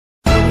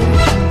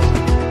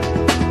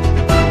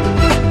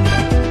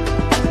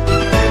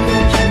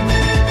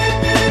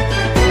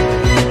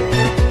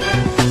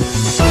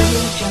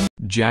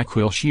Jack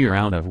Wilshere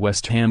out of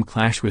West Ham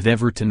clash with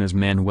Everton as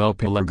Manuel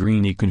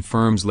Pellegrini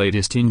confirms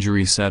latest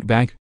injury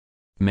setback.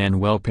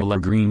 Manuel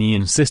Pellegrini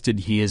insisted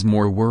he is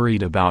more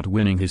worried about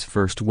winning his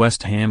first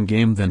West Ham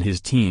game than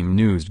his team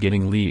news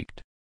getting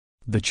leaked.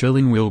 The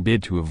Chilean will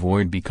bid to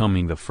avoid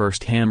becoming the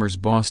first Hammers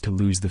boss to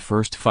lose the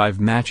first 5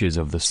 matches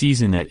of the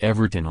season at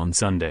Everton on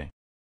Sunday.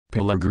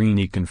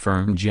 Pellegrini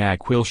confirmed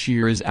Jack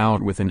Wilshere is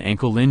out with an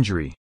ankle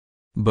injury.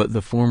 But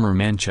the former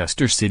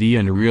Manchester City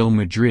and Real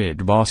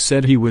Madrid boss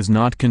said he was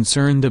not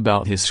concerned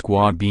about his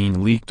squad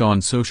being leaked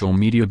on social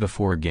media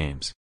before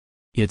games.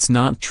 "It's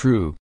not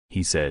true,"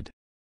 he said.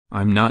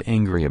 "I'm not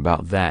angry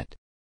about that.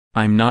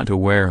 I'm not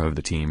aware of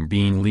the team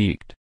being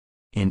leaked.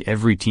 And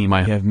every team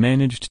I have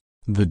managed,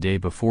 the day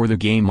before the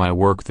game I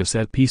work the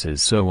set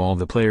pieces so all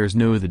the players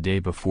know the day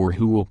before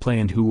who will play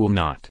and who will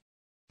not.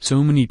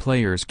 So many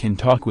players can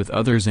talk with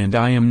others and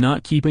I am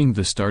not keeping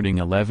the starting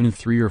 11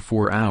 3 or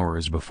 4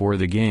 hours before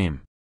the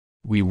game.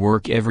 We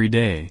work every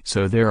day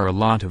so there are a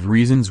lot of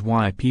reasons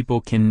why people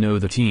can know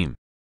the team."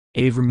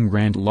 Avram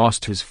Grant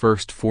lost his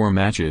first 4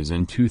 matches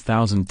in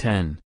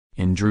 2010,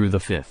 and drew the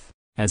 5th,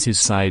 as his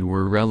side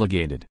were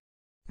relegated.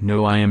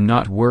 "No, I am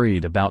not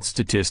worried about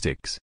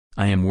statistics,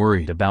 I am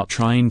worried about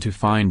trying to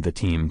find the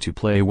team to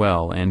play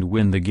well and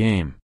win the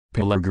game,"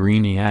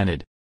 Pellegrini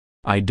added.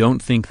 "I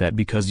don't think that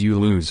because you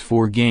lose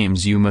 4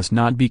 games you must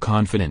not be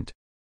confident.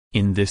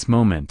 In this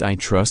moment I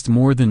trust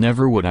more than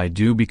ever what I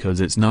do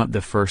because it's not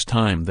the first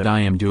time that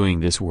I am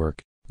doing this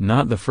work,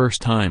 not the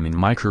first time in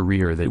my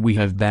career that we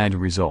have bad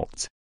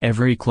results.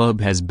 Every club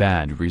has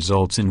bad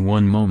results in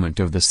one moment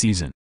of the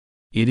season.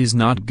 It is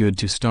not good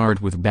to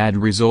start with bad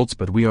results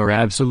but we are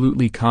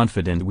absolutely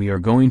confident we are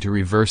going to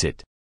reverse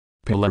it."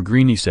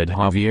 Pellegrini said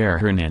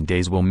Javier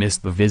Hernandez will miss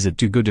the visit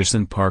to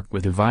Goodison Park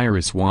with the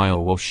virus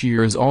while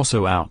Wilshere is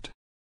also out.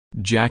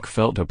 "Jack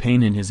felt a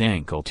pain in his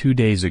ankle 2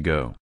 days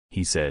ago,"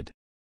 he said.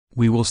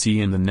 "We will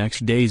see in the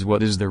next days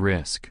what is the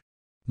risk.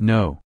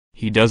 No,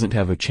 he doesn't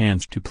have a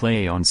chance to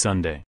play on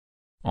Sunday.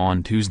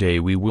 On Tuesday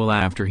we will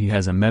after he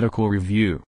has a medical review.